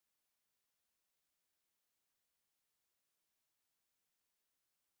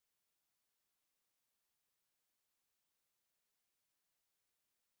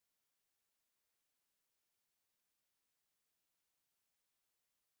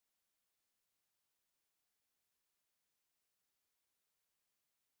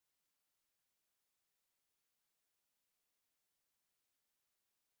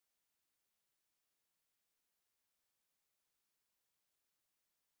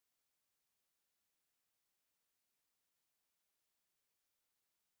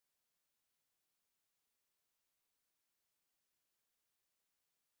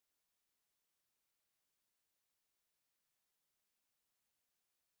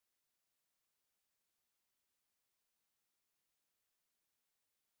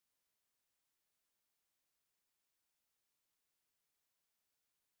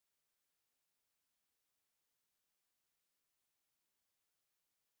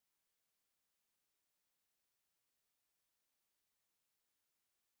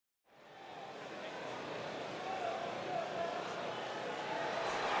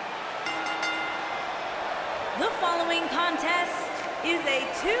following contest is a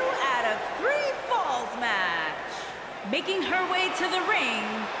 2 out of 3 falls match. Making her way to the ring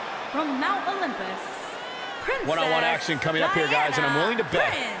from Mount Olympus, Princess One-on-one action coming up here, guys, and I'm willing to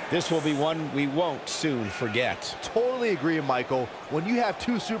bet Prince. this will be one we won't soon forget. Totally agree, Michael. When you have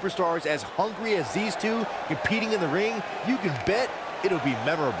two superstars as hungry as these two competing in the ring, you can bet it'll be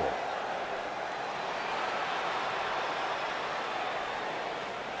memorable.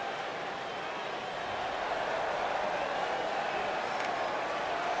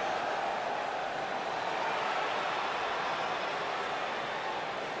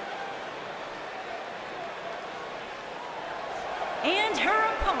 And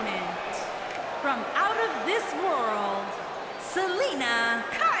her opponent, from out of this world, Selena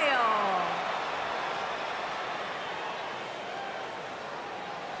Kyle.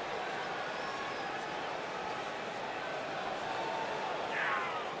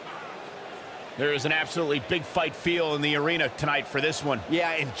 There is an absolutely big fight feel in the arena tonight for this one.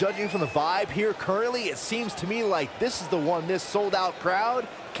 Yeah, and judging from the vibe here currently, it seems to me like this is the one this sold-out crowd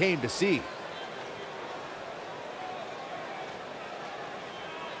came to see.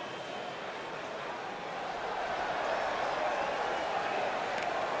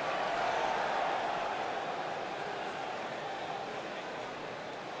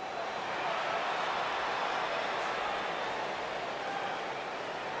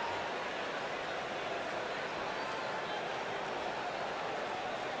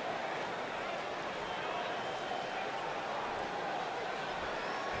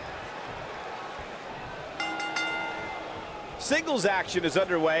 Singles action is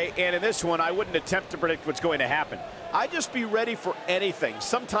underway, and in this one, I wouldn't attempt to predict what's going to happen. I'd just be ready for anything.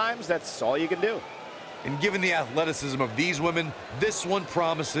 Sometimes that's all you can do. And given the athleticism of these women, this one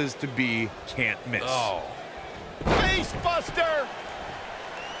promises to be can't miss. Oh. Face buster!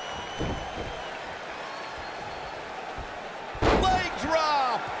 Leg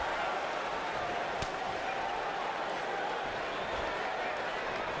drop!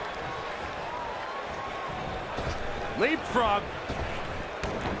 Leapfrog.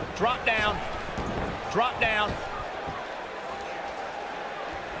 Drop down. Drop down.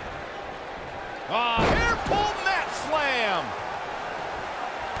 Hair pull mat slam!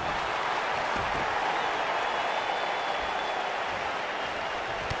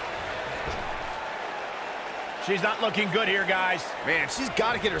 She's not looking good here, guys. Man, she's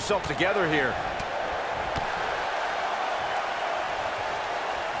got to get herself together here.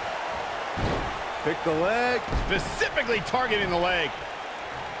 Pick the leg. Specifically targeting the leg.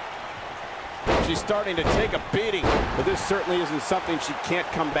 She's starting to take a beating, but this certainly isn't something she can't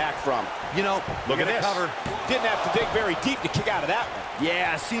come back from. You know, Look at this. cover. Didn't have to dig very deep to kick out of that one.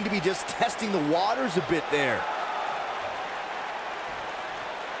 Yeah, seemed to be just testing the waters a bit there.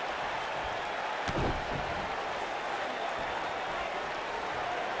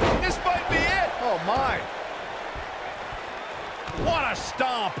 This might be it. Oh, my. What a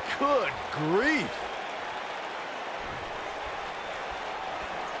stomp. Good grief.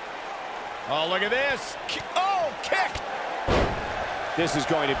 Oh, look at this. Oh, kick. This is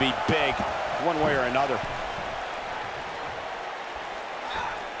going to be big, one way or another.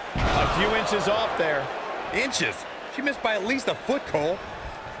 A few inches off there. Inches? She missed by at least a foot, Cole.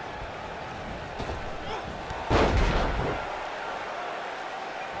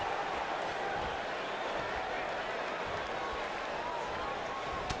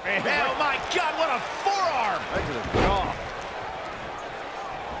 Oh, my God, what a forearm. Right to the jaw.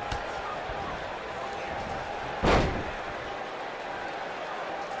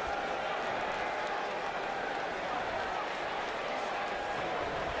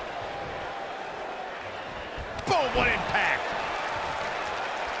 Boom, what impact.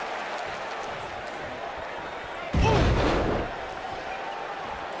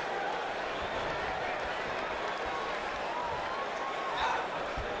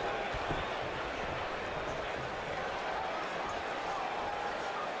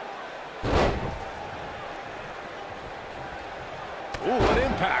 Ooh, what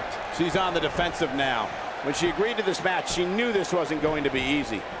impact. She's on the defensive now. When she agreed to this match, she knew this wasn't going to be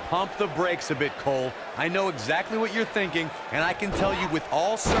easy. Pump the brakes a bit, Cole. I know exactly what you're thinking, and I can tell you with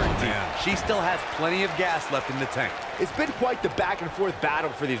all certainty, she still has plenty of gas left in the tank. It's been quite the back and forth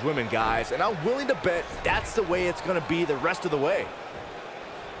battle for these women, guys, and I'm willing to bet that's the way it's going to be the rest of the way.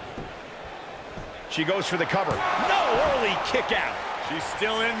 She goes for the cover. No early kick out. She's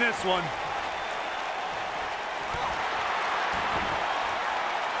still in this one.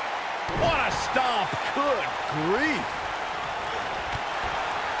 What a stomp. Good grief.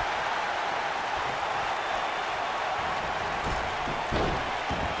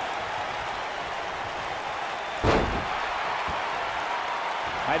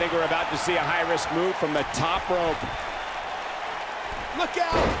 I think we're about to see a high-risk move from the top rope. Look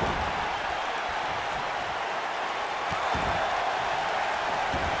out!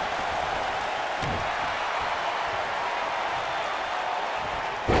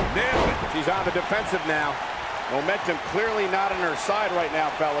 She's on the defensive now. Momentum clearly not on her side right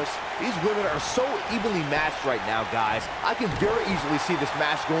now, fellas. These women are so evenly matched right now, guys. I can very easily see this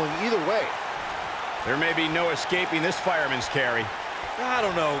match going either way. There may be no escaping this fireman's carry. I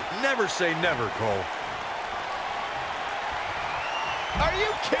don't know. Never say never, Cole. Are you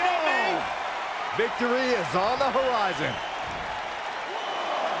kidding me? Victory is on the horizon.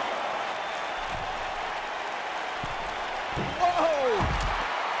 Whoa!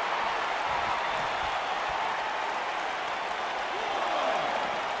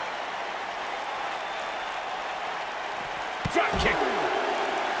 Drop kick.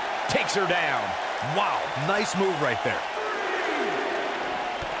 Takes her down. Wow, nice move right there.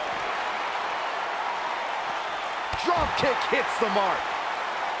 Drop kick hits the mark.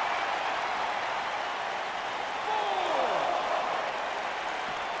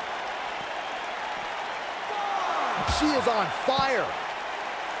 She is on fire.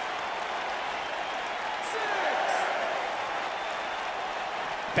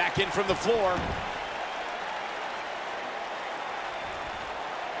 Back in from the floor.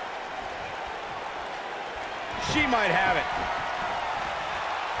 She might have it.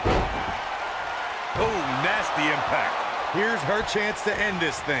 Oh, nasty impact. Here's her chance to end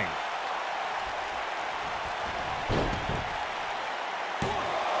this thing.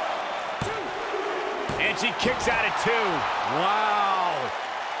 And she kicks out at 2. Wow.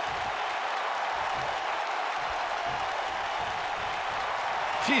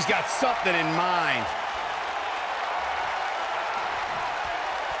 She's got something in mind.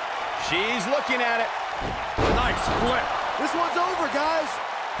 She's looking at it. Nice flip. This one's over, guys.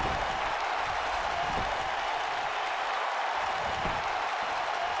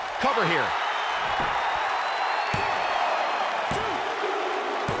 Cover here.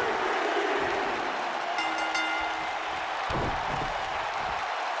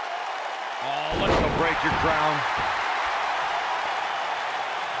 Oh, look, it'll break your crown.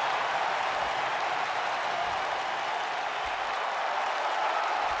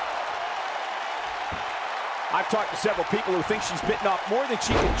 I've talked to several people who think she's bitten off more than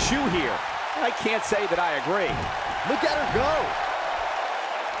she can chew here. I can't say that I agree. Look at her go.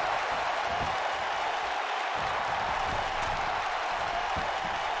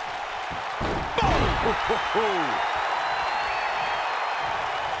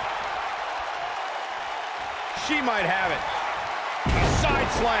 She might have it. A side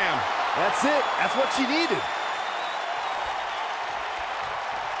slam. That's it. That's what she needed.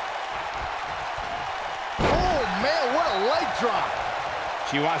 Oh, man, what a leg drop.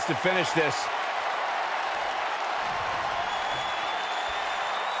 She wants to finish this.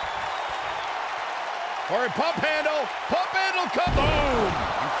 Or a pump handle. Pump handle, come boom.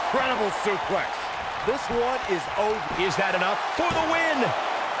 Incredible suplex. This one is over. Is that enough for the win?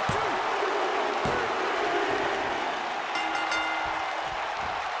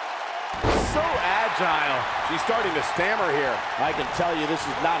 So agile. She's starting to stammer here. I can tell you this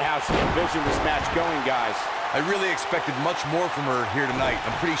is not how she envisioned this match going, guys. I really expected much more from her here tonight.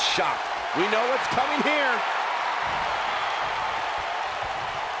 I'm pretty shocked. We know what's coming here.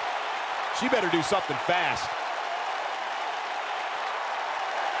 She better do something fast.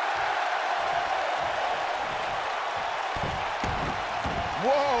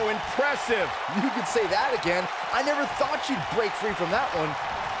 Whoa, impressive. You could say that again. I never thought she'd break free from that one.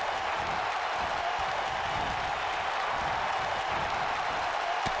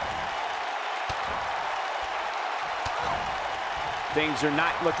 Things are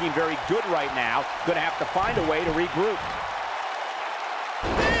not looking very good right now. Going to have to find a way to regroup.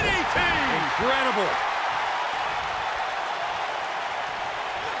 DDT! Incredible.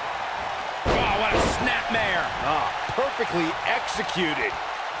 Oh, what a snapmare. Perfectly executed.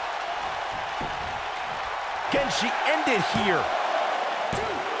 Can she end it here?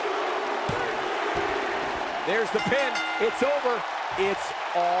 There's the pin. It's over. It's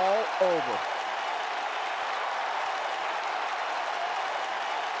all over.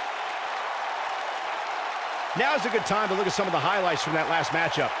 Now's a good time to look at some of the highlights from that last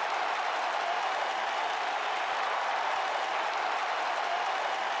matchup.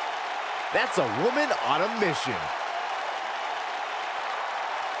 That's a woman on a mission.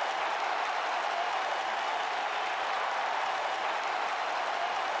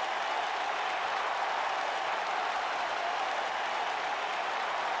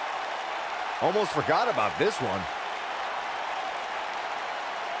 Almost forgot about this one.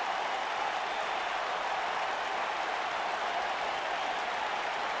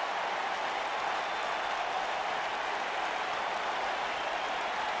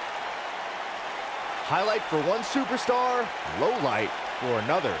 Highlight for one superstar, low light for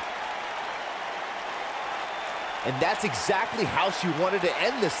another. And that's exactly how she wanted to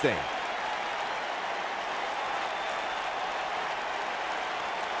end this thing.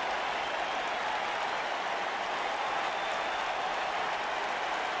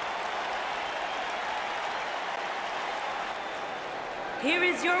 Here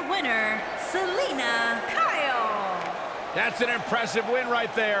is your winner, Selena Kyle. That's an impressive win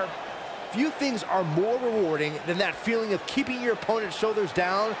right there. Few things are more rewarding than that feeling of keeping your opponent's shoulders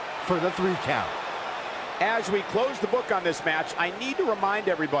down for the 3 count. As we close the book on this match, I need to remind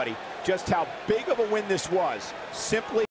everybody just how big of a win this was. Simply